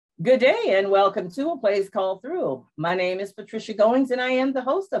Good day and welcome to A Place Called Through. My name is Patricia Goings and I am the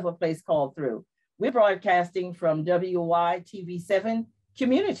host of A Place Called Through. We're broadcasting from WYTV7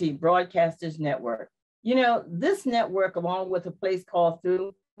 Community Broadcasters Network. You know, this network, along with A Place Called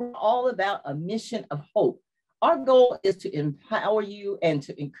Through, we're all about a mission of hope. Our goal is to empower you and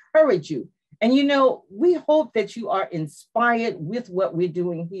to encourage you. And you know, we hope that you are inspired with what we're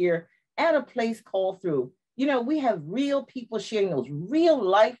doing here at A Place Called Through. You know, we have real people sharing those real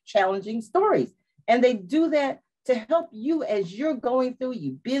life challenging stories. And they do that to help you as you're going through,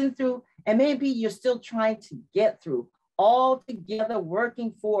 you've been through, and maybe you're still trying to get through, all together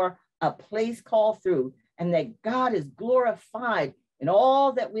working for a place called through, and that God is glorified in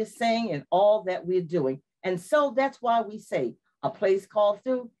all that we're saying and all that we're doing. And so that's why we say a place called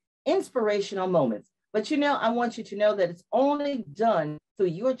through, inspirational moments. But you know, I want you to know that it's only done through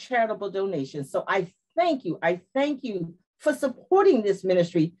your charitable donations. So I thank you for supporting this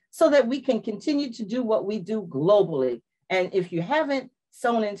ministry so that we can continue to do what we do globally. And if you haven't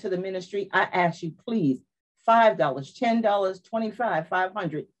sown into the ministry, I ask you, please, $5, $10, $25,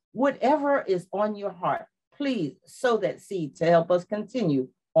 $500, whatever is on your heart, please sow that seed to help us continue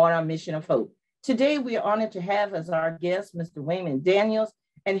on our mission of hope. Today, we are honored to have as our guest, Mr. Waymon Daniels,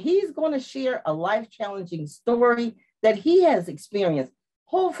 and he's going to share a life-challenging story that he has experienced.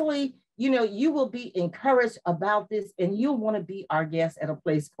 Hopefully, you know, you will be encouraged about this and you'll want to be our guest at A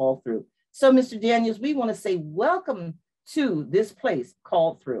Place Called Through. So, Mr. Daniels, we want to say welcome to this place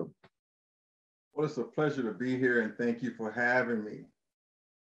called Through. Well, it's a pleasure to be here and thank you for having me.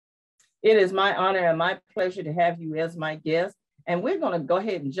 It is my honor and my pleasure to have you as my guest. And we're going to go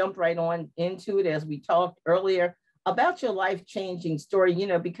ahead and jump right on into it as we talked earlier about your life-changing story, you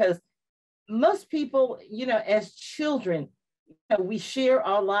know, because most people, you know, as children, we share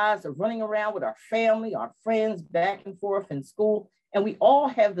our lives of running around with our family, our friends, back and forth in school, and we all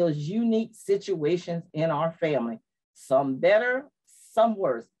have those unique situations in our family. Some better, some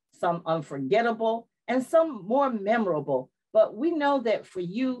worse, some unforgettable, and some more memorable. But we know that for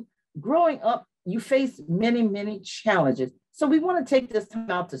you, growing up, you faced many, many challenges. So we want to take this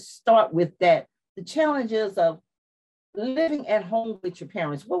time out to start with that, the challenges of living at home with your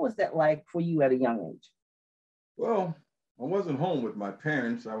parents. What was that like for you at a young age? Well, I wasn't home with my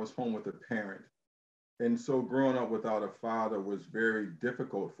parents. I was home with a parent. And so growing up without a father was very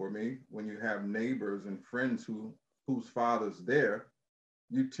difficult for me. When you have neighbors and friends whose father's there,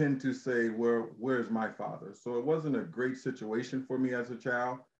 you tend to say, where's my father? So it wasn't a great situation for me as a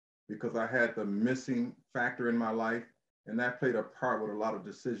child because I had the missing factor in my life. And that played a part with a lot of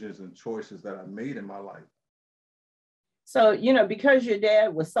decisions and choices that I made in my life. So, you know, because your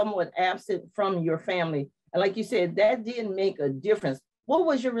dad was somewhat absent from your family, and like you said, that didn't make a difference. What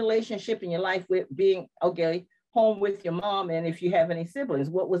was your relationship in your life with being, okay, home with your mom? And if you have any siblings,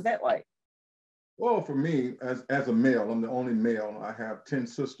 what was that like? Well, for me, as a male, I'm the only male. I have 10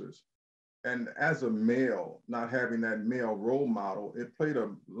 sisters. And as a male, not having that male role model, it played a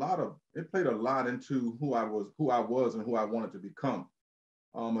lot into who I was and who I wanted to become.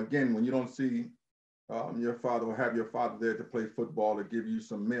 Again, when you don't see your father or have your father there to play football or give you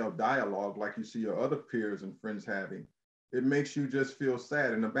some male dialogue like you see your other peers and friends having, it makes you just feel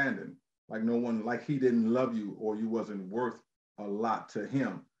sad and abandoned, like he didn't love you or you wasn't worth a lot to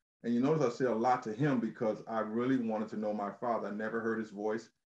him. And you notice I say a lot to him because I really wanted to know my father. I never heard his voice.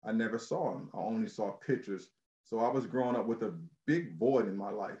 I never saw him. I only saw pictures. So I was growing up with a big void in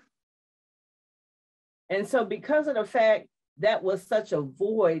my life. And so because of the fact that was such a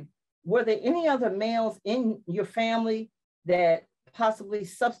void, were there any other males in your family that possibly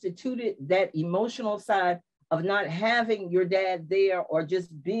substituted that emotional side of not having your dad there or just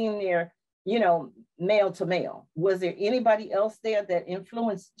being there, you know, male to male? Was there anybody else there that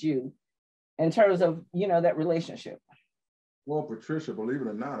influenced you in terms of, you know, that relationship? Well, Patricia, believe it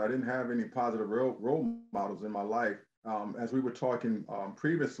or not, I didn't have any positive role models in my life. As we were talking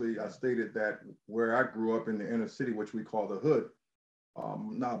previously, I stated that where I grew up in the inner city, which we call the hood,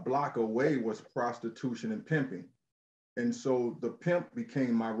 not a block away was prostitution and pimping. And so the pimp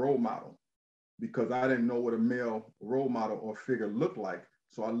became my role model because I didn't know what a male role model or figure looked like.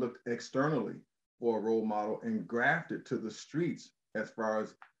 So I looked externally for a role model and grafted to the streets as far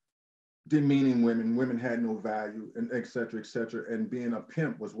as demeaning women. Women had no value, and et cetera, and being a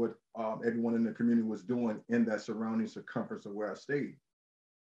pimp was what everyone in the community was doing in that surrounding circumference of where I stayed.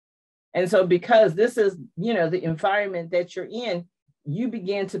 And so because this is, you know, the environment that you're in, you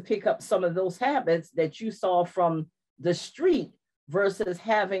began to pick up some of those habits that you saw from the street versus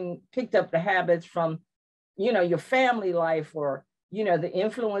having picked up the habits from, you know, your family life or, you know, the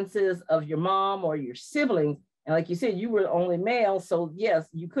influences of your mom or your siblings. And like you said, you were the only male. So yes,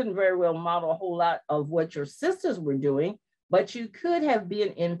 you couldn't very well model a whole lot of what your sisters were doing, but you could have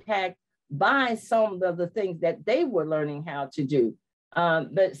been impacted by some of the things that they were learning how to do.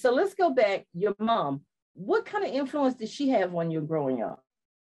 But so let's go back. Your mom, what kind of influence did she have when you're growing up?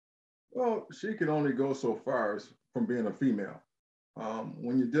 Well, she could only go so far as from being a female.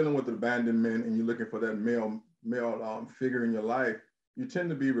 When you're dealing with abandonment and you're looking for that male figure in your life, you tend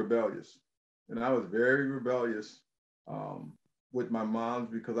to be rebellious. And I was very rebellious with my moms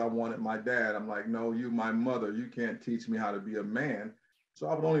because I wanted my dad. I'm like, no, you my mother. You can't teach me how to be a man. So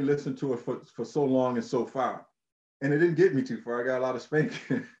I would only listen to it for so long and so far. And it didn't get me too far. I got a lot of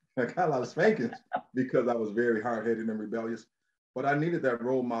spanking. I got a lot of spankings because I was very hard-headed and rebellious. But I needed that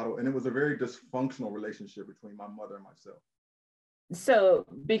role model. And it was a very dysfunctional relationship between my mother and myself. So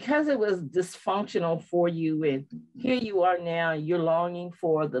because it was dysfunctional for you, and here you are now, you're longing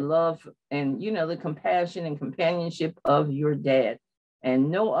for the love and, you know, the compassion and companionship of your dad, and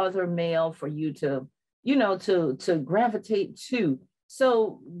no other male for you to, you know, to gravitate to.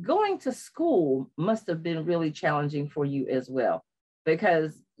 So going to school must have been really challenging for you as well,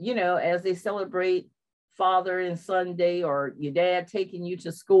 because, you know, as they celebrate Father and Son Day, or your dad taking you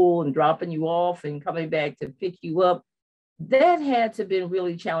to school and dropping you off and coming back to pick you up, that had to been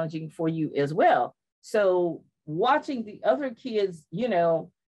really challenging for you as well. So watching the other kids, you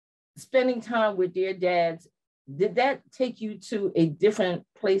know, spending time with their dads, did that take you to a different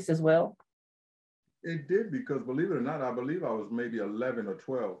place as well? It did, because believe it or not, I believe I was maybe 11 or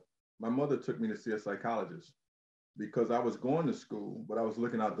 12. My mother took me to see a psychologist because I was going to school, but I was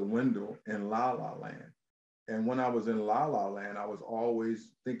looking out the window in La La Land. And when I was in La La Land, I was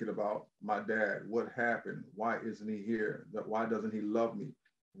always thinking about my dad. What happened? Why isn't he here? Why doesn't he love me?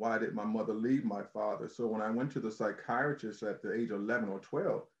 Why did my mother leave my father? So when I went to the psychiatrist at the age of 11 or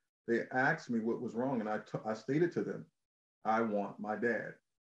 12, they asked me what was wrong. And I stated to them, I want my dad.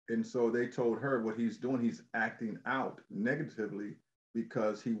 And so they told her what he's doing, he's acting out negatively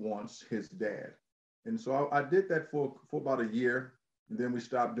because he wants his dad. And so I did that for about a year. And then we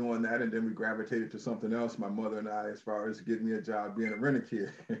stopped doing that, and then we gravitated to something else, my mother and I, as far as getting me a job being a renter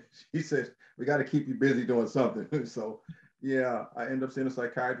kid. She said, we got to keep you busy doing something. So yeah, I ended up seeing a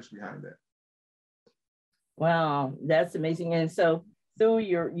psychiatrist behind that. Wow, that's amazing. And so through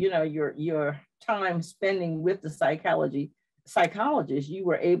your, you know, your time spending with the psychologist, you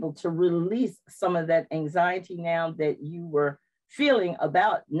were able to release some of that anxiety now that you were feeling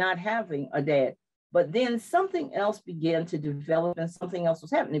about not having a dad. But then something else began to develop and something else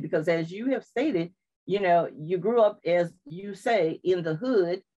was happening, because as you have stated, you know, you grew up, as you say, in the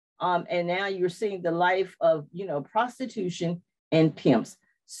hood, and now you're seeing the life of, you know, prostitution and pimps.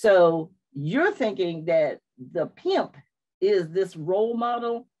 So you're thinking that the pimp is this role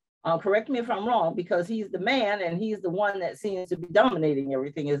model. Correct me if I'm wrong, because he's the man and he's the one that seems to be dominating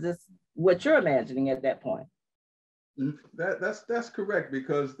everything. Is this what you're imagining at that point? That's correct,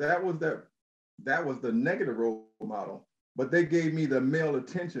 because that was the negative role model, but they gave me the male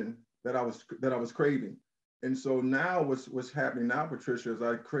attention that I was craving. And so now what's happening now, Patricia, is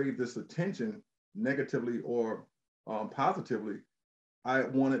I crave this attention negatively or positively. I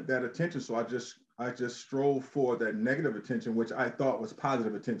wanted that attention, so I just strove for that negative attention, which I thought was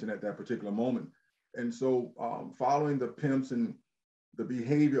positive attention at that particular moment. And so following the pimps and the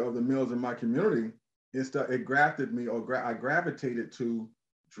behavior of the males in my community, it grafted me, or I gravitated to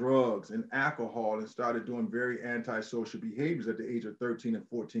drugs and alcohol and started doing very antisocial behaviors at the age of 13 and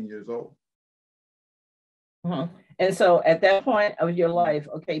 14 years old. Mm-hmm. And so at that point of your life,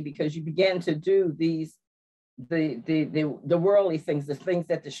 okay, because you began to do these, the worldly things, the things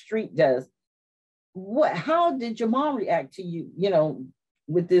that the street does, how did your mom react to you, you know,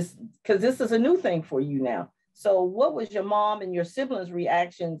 with this? Because this is a new thing for you now. So what was your mom and your siblings'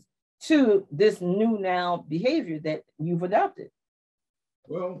 reactions to this new now behavior that you've adopted?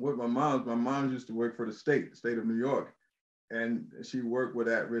 Well, with my mom used to work for the state of New York, and she worked with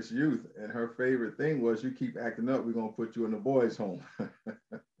at-risk youth. And her favorite thing was, you keep acting up, we're gonna put you in the boys' home.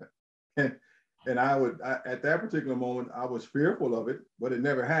 and at that particular moment, I was fearful of it, but it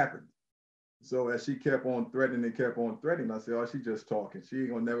never happened. So as she kept on threatening I said, oh, she's just talking. She ain't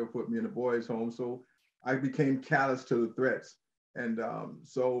gonna never put me in the boys' home. So I became callous to the threats. And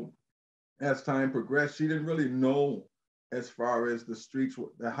so as time progressed, she didn't really know as far as the streets,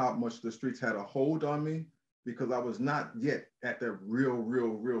 how much the streets had a hold on me, because I was not yet at that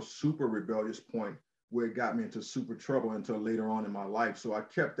real super rebellious point where it got me into super trouble until later on in my life. So I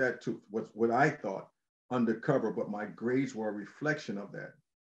kept that to what I thought undercover, but my grades were a reflection of that.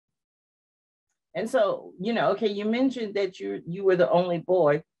 And so, you know, okay, you mentioned that you were the only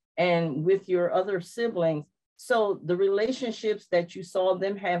boy, and with your other siblings. So the relationships that you saw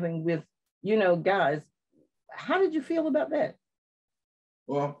them having with, guys, how did you feel about that?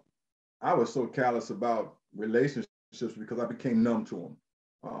 Well, I was so callous about relationships because I became numb to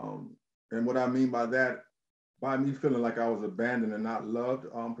them. And what I mean by that, by me feeling like I was abandoned and not loved,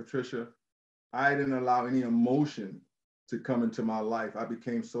 Patricia, I didn't allow any emotion to come into my life. I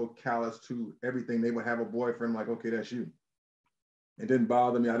became so callous to everything. They would have a boyfriend, like, okay, that's you. It didn't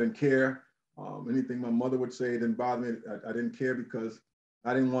bother me. I didn't care. Anything my mother would say didn't bother me. I didn't care because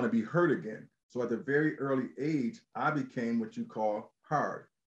I didn't want to be hurt again. So at the very early age, I became what you call hard,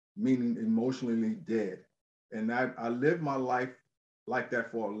 meaning emotionally dead. And I lived my life like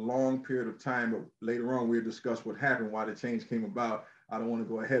that for a long period of time. But later on, we'll discuss what happened, why the change came about. I don't want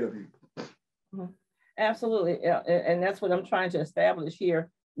to go ahead of you. Mm-hmm. Absolutely. And that's what I'm trying to establish here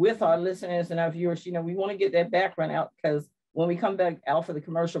with our listeners and our viewers. We want to get that background out, because when we come back out for the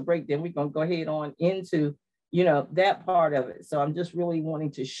commercial break, then we're going to go ahead on into, that part of it. So I'm just really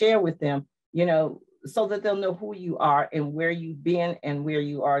wanting to share with them, so that they'll know who you are and where you've been and where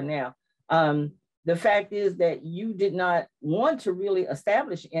you are now. The fact is that you did not want to really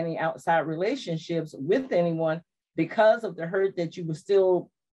establish any outside relationships with anyone because of the hurt that you were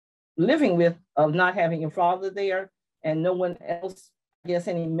still living with, of not having your father there and no one else, I guess,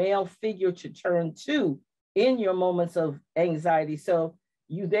 any male figure to turn to in your moments of anxiety. So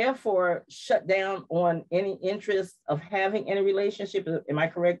you therefore shut down on any interest of having any relationship. Am I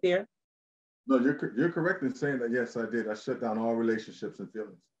correct there? No, you're correct in saying that. Yes, I did. I shut down all relationships and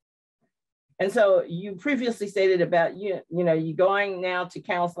feelings. And so you previously stated about you going now to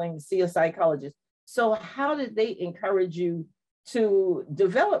counseling, see a psychologist. So how did they encourage you to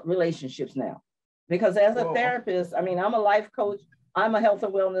develop relationships now? Because as a therapist, I'm a life coach, I'm a health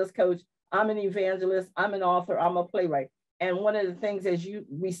and wellness coach, I'm an evangelist, I'm an author, I'm a playwright. And one of the things, as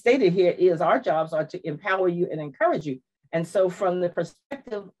we stated here, is our jobs are to empower you and encourage you. And so from the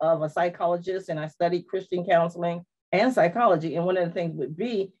perspective of a psychologist, and I studied Christian counseling and psychology, and one of the things would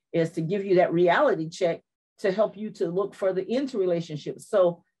be is to give you that reality check to help you to look further into relationships.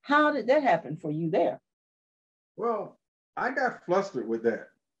 So how did that happen for you there? Well, I got flustered with that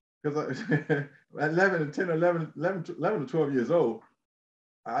because at 11 to 12 years old,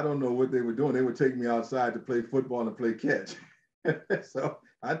 I don't know what they were doing. They would take me outside to play football and play catch. So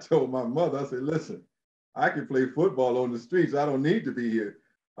I told my mother, I said, listen, I can play football on the streets. I don't need to be here.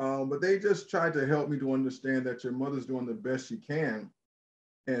 But they just tried to help me to understand that your mother's doing the best she can.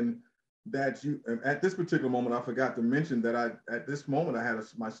 And that at this particular moment, I forgot to mention that at this moment,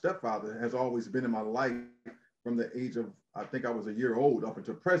 my stepfather has always been in my life from the age of, I think I was a year old up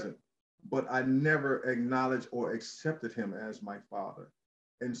until present, but I never acknowledged or accepted him as my father.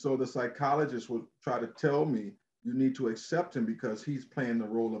 And so the psychologist would try to tell me, you need to accept him because he's playing the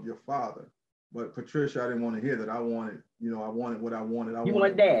role of your father. But Patricia, I didn't want to hear that. I wanted what I wanted. You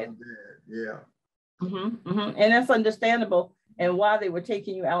want dad. Yeah. Mm-hmm, mm-hmm. And that's understandable. And while they were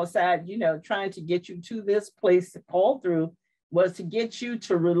taking you outside, trying to get you to this place to call through was to get you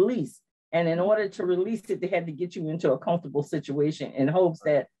to release. And in order to release it, they had to get you into a comfortable situation in hopes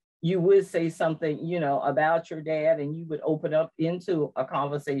that you would say something, about your dad, and you would open up into a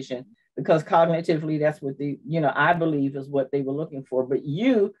conversation, because cognitively, that's what I believe is what they were looking for. But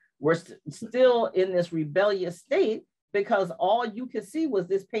you were still in this rebellious state because all you could see was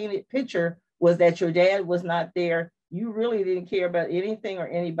this painted picture was that your dad was not there. You really didn't care about anything or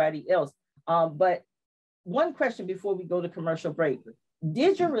anybody else. But one question before we go to commercial break: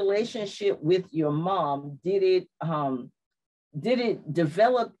 did your relationship with your mom, did it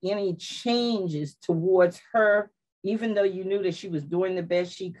develop any changes towards her, even though you knew that she was doing the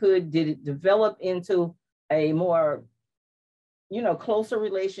best she could? Did it develop into a more, closer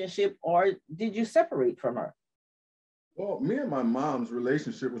relationship, or did you separate from her? Well, me and my mom's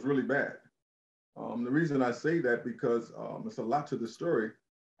relationship was really bad. The reason I say that because it's a lot to the story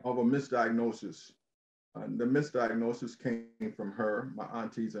of a misdiagnosis. The misdiagnosis came from her, my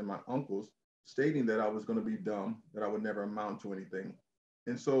aunties, and my uncles, stating that I was going to be dumb, that I would never amount to anything.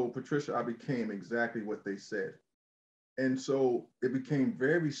 And so, Patricia, I became exactly what they said. And so it became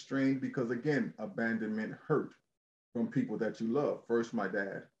very strange because, again, abandonment hurt from people that you love. First, my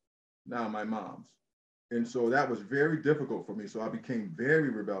dad, now my mom's. And so that was very difficult for me. So I became very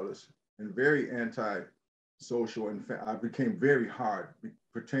rebellious and very anti-social. And I became very hard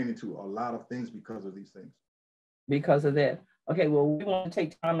pertaining to a lot of things because of these things. Because of that. Okay, well, we want to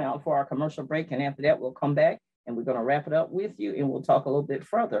take time out for our commercial break. And after that, we'll come back and we're going to wrap it up with you. And we'll talk a little bit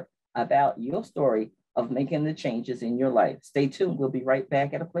further about your story of making the changes in your life. Stay tuned. We'll be right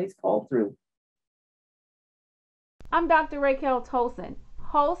back at A Place Called Through. I'm Dr. Raquel Tolson,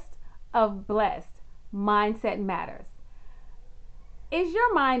 host of Blessed, mindset matters. Is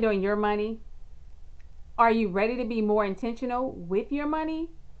your mind on your money? Are you ready to be more intentional with your money?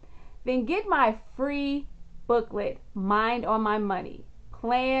 Then get my free booklet, Mind on My Money,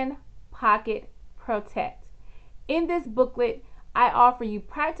 Plan, Pocket, Protect. In this booklet, I offer you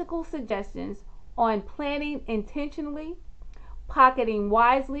practical suggestions on planning intentionally, pocketing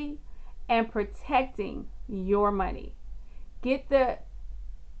wisely, and protecting your money. Get the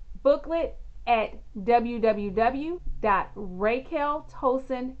booklet at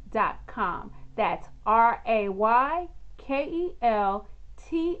www.raykeltolson.com. That's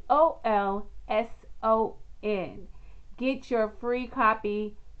RAYKELTOLSON. Get your free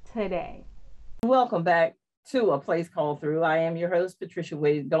copy today. Welcome back to A Place Called Through. I am your host, Patricia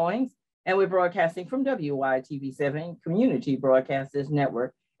Wade Goings, and we're broadcasting from WYTV7 Community Broadcasters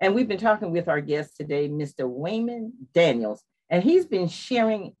Network. And we've been talking with our guest today, Mr. Waymon Daniels, and he's been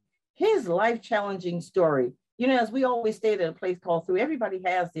sharing his life-challenging story. You know, as we always state at A Place Called Through, everybody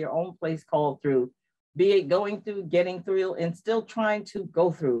has their own place called through, be it going through, getting through, and still trying to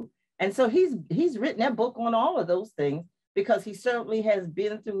go through. And so he's written that book on all of those things because he certainly has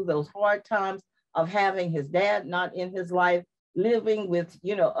been through those hard times of having his dad not in his life, living with,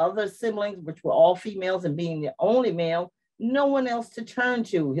 you know, other siblings, which were all females, and being the only male, no one else to turn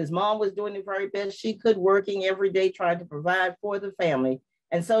to. His mom was doing the very best she could, working every day, trying to provide for the family.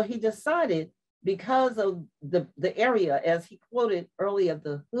 And so he decided, because of the area, as he quoted earlier,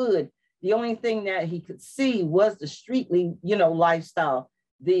 the hood, the only thing that he could see was the streetly, you know, lifestyle,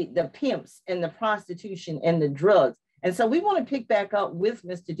 the pimps and the prostitution and the drugs. And so we want to pick back up with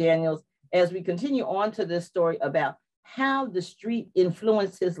Mr. Daniels as we continue on to this story about how the street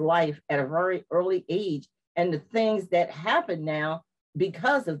influenced his life at a very early age and the things that happen now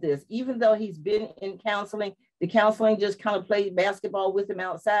because of this. Even though he's been in counseling, the counseling just kind of played basketball with him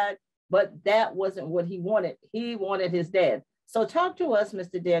outside, but that wasn't what he wanted. He wanted his dad. So talk to us,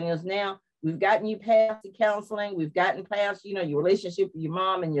 Mr. Daniels. Now, we've gotten you past the counseling. We've gotten past, you know, your relationship with your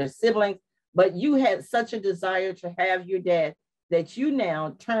mom and your siblings, but you had such a desire to have your dad that you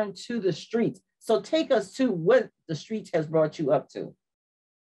now turn to the streets. So take us to what the streets has brought you up to.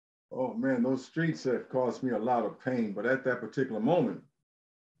 Oh man, those streets have caused me a lot of pain, but at that particular moment,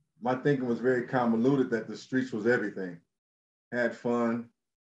 my thinking was very convoluted that the streets was everything. Had fun,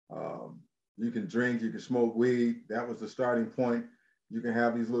 you can drink, you can smoke weed. That was the starting point. You can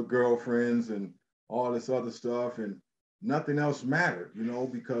have these little girlfriends and all this other stuff, and nothing else mattered, you know,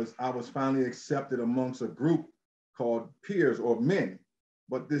 because I was finally accepted amongst a group called peers or men.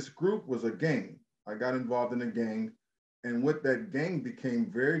 But this group was a gang. I got involved in a gang, and with that gang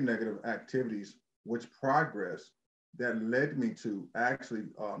became very negative activities, which progressed that led me to actually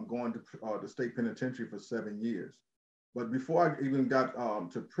going to the state penitentiary for 7 years. But before I even got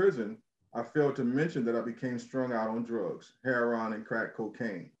to prison, I failed to mention that I became strung out on drugs, heroin and crack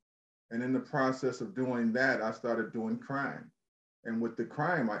cocaine. And in the process of doing that, I started doing crime. And with the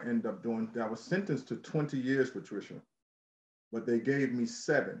crime, I ended up I was sentenced to 20 years, Patricia, but they gave me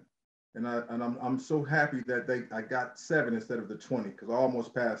 7. And I'm so happy that I got 7 instead of the 20, because I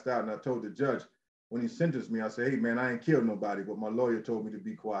almost passed out. And I told the judge when he sentenced me, I said, hey man, I ain't killed nobody, but my lawyer told me to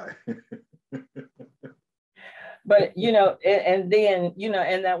be quiet. But, you know, and then, you know,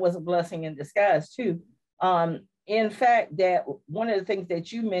 and that was a blessing in disguise too. In fact, that one of the things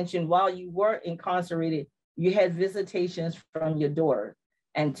that you mentioned while you were incarcerated, you had visitations from your daughter.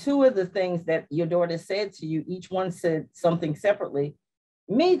 And 2 of the things that your daughter said to you, each one said something separately,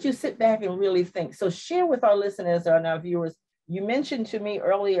 made you sit back and really think. So share with our listeners and our viewers. You mentioned to me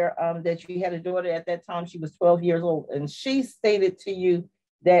earlier that you had a daughter at that time. She was 12 years old, and she stated to you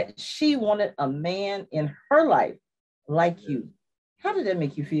that she wanted a man in her life like you. How did that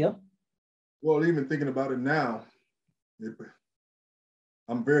make you feel? Well, even thinking about it now,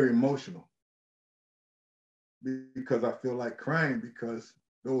 I'm very emotional because I feel like crying because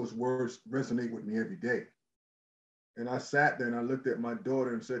those words resonate with me every day. And I sat there and I looked at my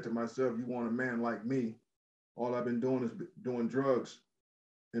daughter and said to myself, you want a man like me? All I've been doing is doing drugs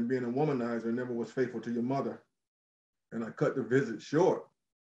and being a womanizer and never was faithful to your mother. And I cut the visit short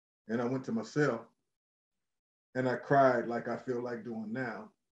and I went to my cell and I cried like I feel like doing now.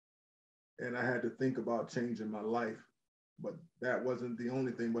 And I had to think about changing my life. But that wasn't the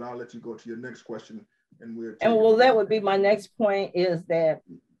only thing, but I'll let you go to your next question. And well, that would be my next point, is that,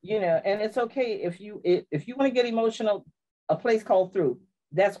 you know, and it's okay if you want to get emotional, A Place Called Through.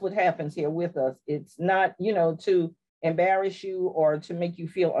 That's what happens here with us. It's not, you know, to embarrass you or to make you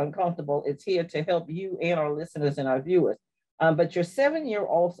feel uncomfortable. It's here to help you and our listeners and our viewers. But your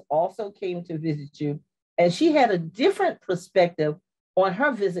 7-year-old also came to visit you, and she had a different perspective on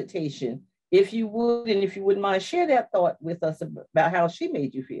her visitation. if you would, and if you wouldn't mind, share that thought with us about how she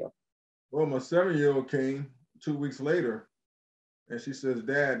made you feel. Well, my 7-year-old came 2 weeks later, and she says,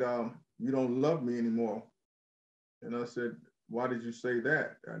 "Dad, you don't love me anymore." And I said, "Why did you say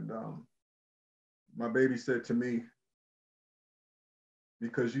that?" And my baby said to me,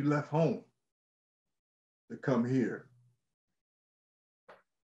 "Because you left home to come here."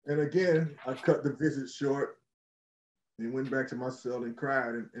 And again, I cut the visit short and went back to my cell and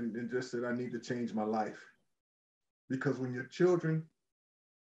cried and just said, "I need to change my life." Because when your children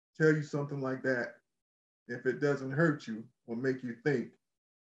tell you something like that, if it doesn't hurt you or make you think,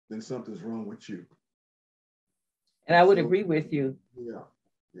 then something's wrong with you. And I would agree with you. Yeah,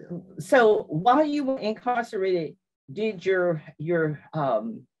 yeah. So while you were incarcerated, did your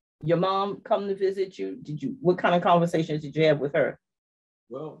mom come to visit you? What kind of conversations did you have with her?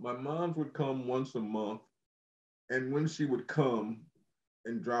 Well, my mom would come once a month, and when she would come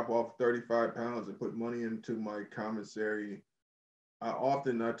and drop off 35 pounds and put money into my commissary, I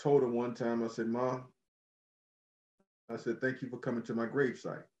told her one time, I said, "Mom," I said, "thank you for coming to my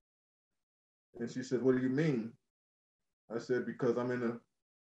gravesite." And she said, "What do you mean?" I said, "Because I'm in a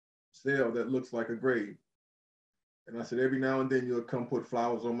cell that looks like a grave." And I said, "Every now and then you'll come put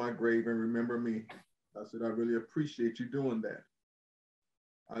flowers on my grave and remember me." I said, "I really appreciate you doing that."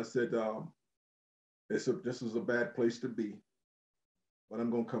 I said, this is a bad place to be, but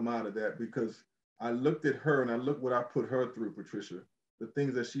I'm going to come out of that, because I looked at her and I looked what I put her through, Patricia, the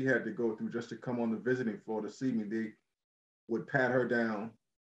things that she had to go through just to come on the visiting floor to see me. They would pat her down,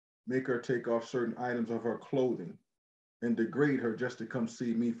 make her take off certain items of her clothing, and degrade her just to come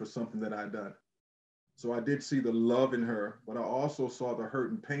see me for something that I'd done. So I did see the love in her, but I also saw the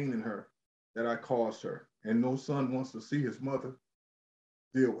hurt and pain in her that I caused her. And no son wants to see his mother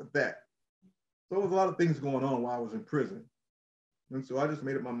deal with that. So there was a lot of things going on while I was in prison. And so I just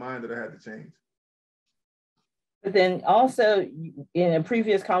made up my mind that I had to change. But then also in a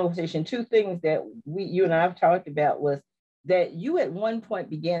previous conversation, two things that you and I have talked about was that you at one point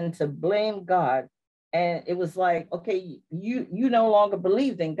began to blame God. And it was like, okay, you no longer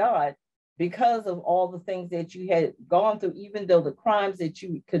believed in God because of all the things that you had gone through, even though the crimes that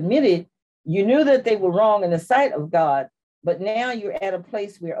you committed, you knew that they were wrong in the sight of God. But now you're at a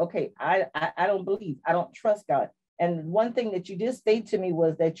place where, okay, I don't believe, I don't trust God. And one thing that you did state to me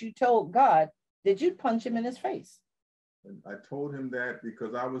was that you told God that you'd punch him in his face. And I told him that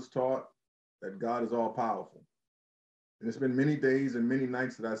because I was taught that God is all powerful. And it's been many days and many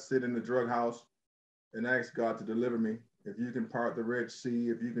nights that I sit in the drug house and ask God to deliver me. If you can part the Red Sea,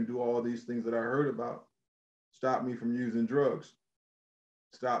 if you can do all these things that I heard about, stop me from using drugs,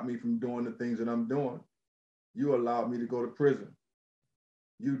 stop me from doing the things that I'm doing. You allowed me to go to prison.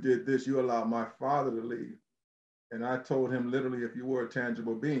 You did this, you allowed my father to leave. And I told him literally, if you were a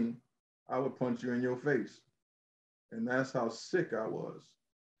tangible being, I would punch you in your face. And that's how sick I was.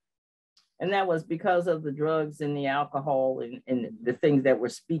 And that was because of the drugs and the alcohol and the things that were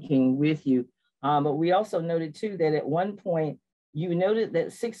speaking with you. But we also noted too that at one point you noted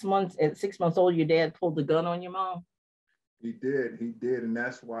that 6 months, at 6 months old, your dad pulled the gun on your mom. He did, and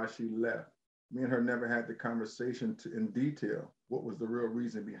that's why she left. Me and her never had the conversation in detail, what was the real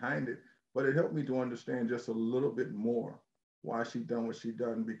reason behind it, but it helped me to understand just a little bit more why she done what she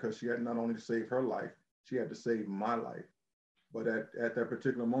done, because she had not only to save her life, she had to save my life. But at that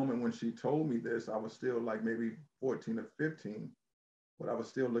particular moment when she told me this, I was still like maybe 14 or 15, but I was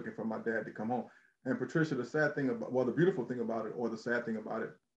still looking for my dad to come home. And Patricia, the sad thing about, well, the beautiful thing about it, or the sad thing about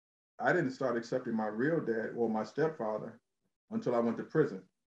it, I didn't start accepting my real dad or my stepfather until I went to prison.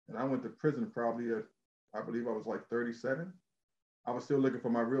 And I went to prison probably, I believe I was like 37. I was still looking for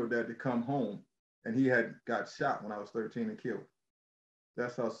my real dad to come home. And he had got shot when I was 13 and killed.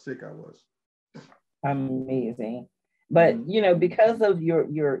 That's how sick I was. Amazing. But, you know, because of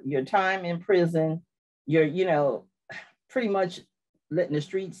your time in prison, you're, you know, pretty much letting the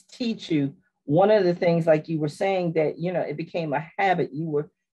streets teach you. One of the things, like you were saying, that, you know, it became a habit.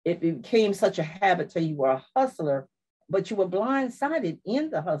 It became such a habit till you were a hustler, but you were blindsided in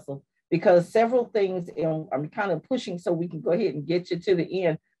the hustle because several things, and I'm kind of pushing so we can go ahead and get you to the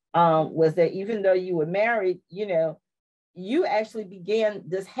end, was that even though you were married, you know, you actually began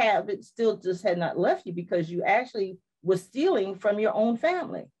this habit, still just had not left you, because you actually were stealing from your own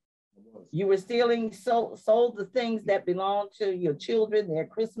family. You were stealing, sold the things that belonged to your children, their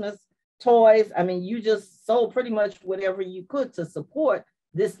Christmas toys. I mean, you just sold pretty much whatever you could to support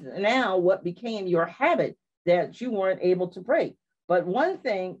this now, what became your habit that you weren't able to break. But one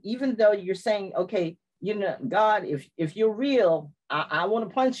thing, even though you're saying, okay, you know, God, if you're real, I want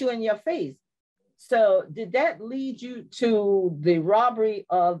to punch you in your face. So did that lead you to the robbery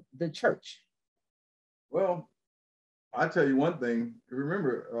of the church? Well, I tell you one thing.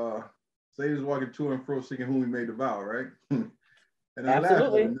 Remember, Satan's walking to and fro, seeking whom he may devour, right? And I laugh at it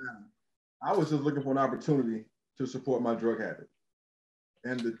Absolutely. now. I was just looking for an opportunity to support my drug habit.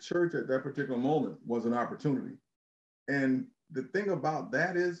 And the church at that particular moment was an opportunity. And the thing about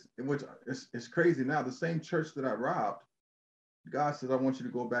that is, in which it's crazy now, the same church that I robbed, God says, I want you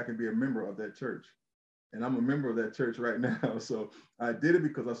to go back and be a member of that church. And I'm a member of that church right now. So I did it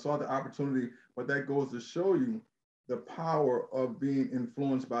because I saw the opportunity, but that goes to show you the power of being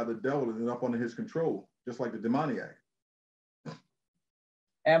influenced by the devil and up under his control, just like the demoniac.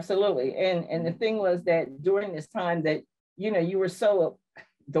 Absolutely. And the thing was that during this time that, you were so,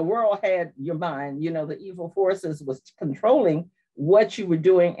 the world had your mind, the evil forces was controlling what you were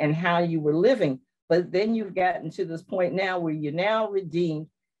doing and how you were living. But then you've gotten to this point now where you're now redeemed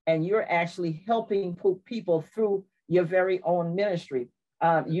and you're actually helping people through your very own ministry.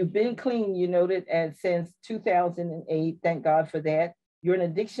 You've been clean, you noted, and since 2008. Thank God for that. You're an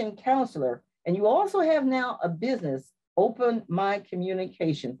addiction counselor, and you also have now a business, Open My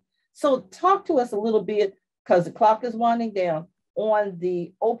Communication. So talk to us a little bit, because the clock is winding down, on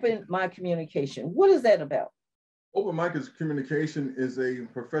the Open My Communication. What is that about? Open My Communication is a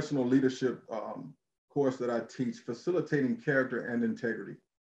professional leadership course that I teach, facilitating character and integrity.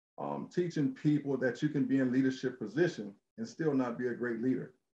 Teaching people that you can be in leadership position and still not be a great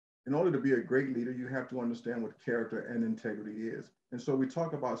leader. In order to be a great leader, you have to understand what character and integrity is. And so we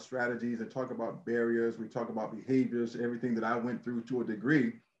talk about strategies and talk about barriers. We talk about behaviors, everything that I went through to a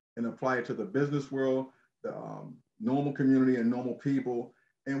degree, and apply it to the business world, the normal community and normal people.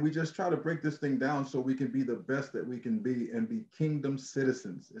 And we just try to break this thing down so we can be the best that we can be and be kingdom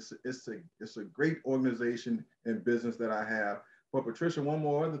citizens. It's a great organization and business that I have. But Patricia, one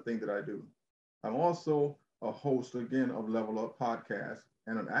more other thing that I do. I'm also a host, again, of Level Up Podcast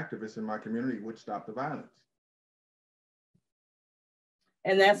and an activist in my community with Stop the Violence.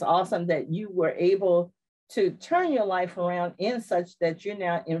 And that's awesome that you were able to turn your life around in such that you're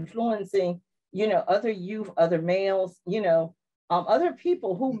now influencing, other youth, other males, other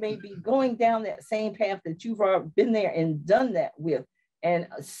people who may be going down that same path that you've been there and done that with. And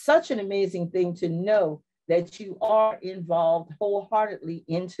such an amazing thing to know that you are involved wholeheartedly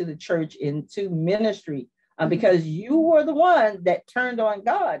into the church, into ministry, because you were the one that turned on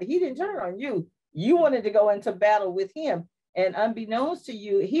God. He didn't turn on you. You wanted to go into battle with him. And unbeknownst to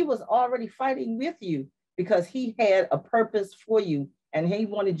you, he was already fighting with you because he had a purpose for you. And he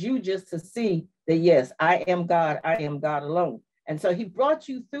wanted you just to see that, yes, I am God alone. And so he brought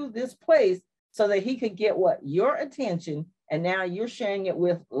you through this place so that he could get your attention. And now you're sharing it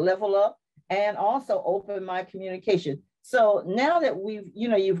with Level Up and also Open My Communication. So now that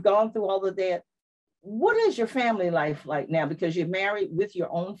you've gone through all of that, what is your family life like now? Because you're married with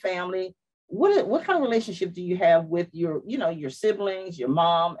your own family. What kind of relationship do you have with your siblings, your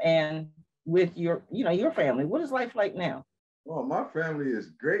mom, and with your family? What is life like now? Well, my family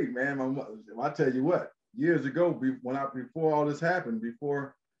is great, man. I tell you what, years ago, before all this happened,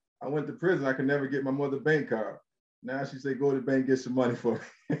 before I went to prison, I could never get my mother bank card. Now she say, go to the bank, get some money for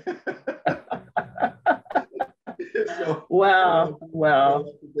me. So, wow.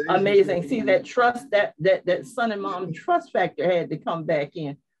 Amazing. See, that trust, that son and mom trust factor had to come back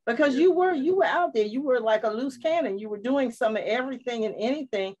in, because you were out there. You were like a loose cannon. You were doing some of everything and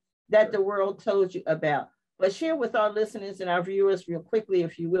anything that the world told you about. But share with our listeners and our viewers real quickly,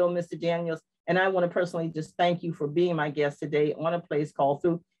 if you will, Mr. Daniels. And I want to personally just thank you for being my guest today on A Place Called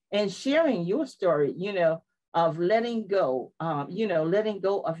Through and sharing your story, of letting go, letting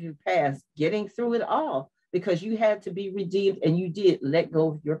go of your past, getting through it all, because you had to be redeemed and you did let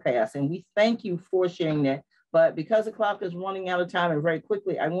go of your past. And we thank you for sharing that. But because the clock is running out of time and very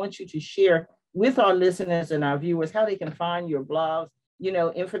quickly, I want you to share with our listeners and our viewers how they can find your blogs,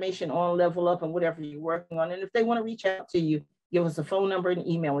 information on Level Up and whatever you're working on. And if they want to reach out to you, give us a phone number and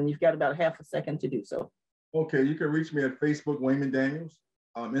email, and you've got about half a second to do so. Okay, you can reach me at Facebook, Waymon Daniels,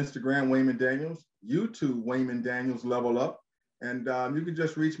 Instagram, Waymon Daniels, YouTube, Waymon Daniels Level Up. And you can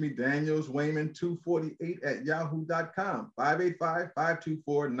just reach me, Daniels Waymon 248 at yahoo.com,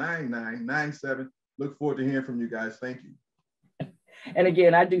 585-524-9997. Look forward to hearing from you guys. Thank you. And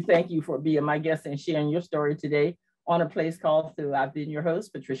again, I do thank you for being my guest and sharing your story today on A Place Called Through. I've been your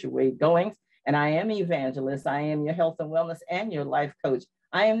host, Patricia Wade Goings, and I am evangelist. I am your health and wellness and your life coach.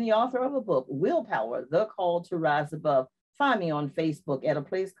 I am the author of a book, Willpower, The Call to Rise Above. Find me on Facebook at A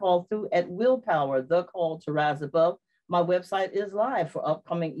Place Called Through at Willpower, The Call to Rise Above. My website is live for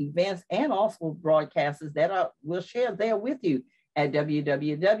upcoming events and also broadcasts that I will share there with you. at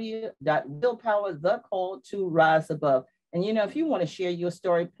www.willpowerthecall2riseabove. And if you want to share your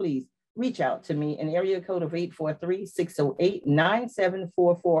story, please reach out to me in area code of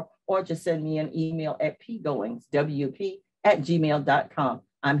 843-608-9744, or just send me an email at pgoingswp@gmail.com.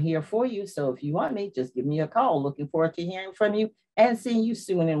 I'm here for you. So if you want me, just give me a call. Looking forward to hearing from you and seeing you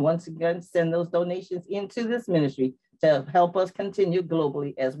soon. And once again, send those donations into this ministry to help us continue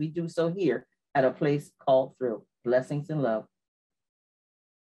globally as we do so here at A Place Called Through. Blessings and love.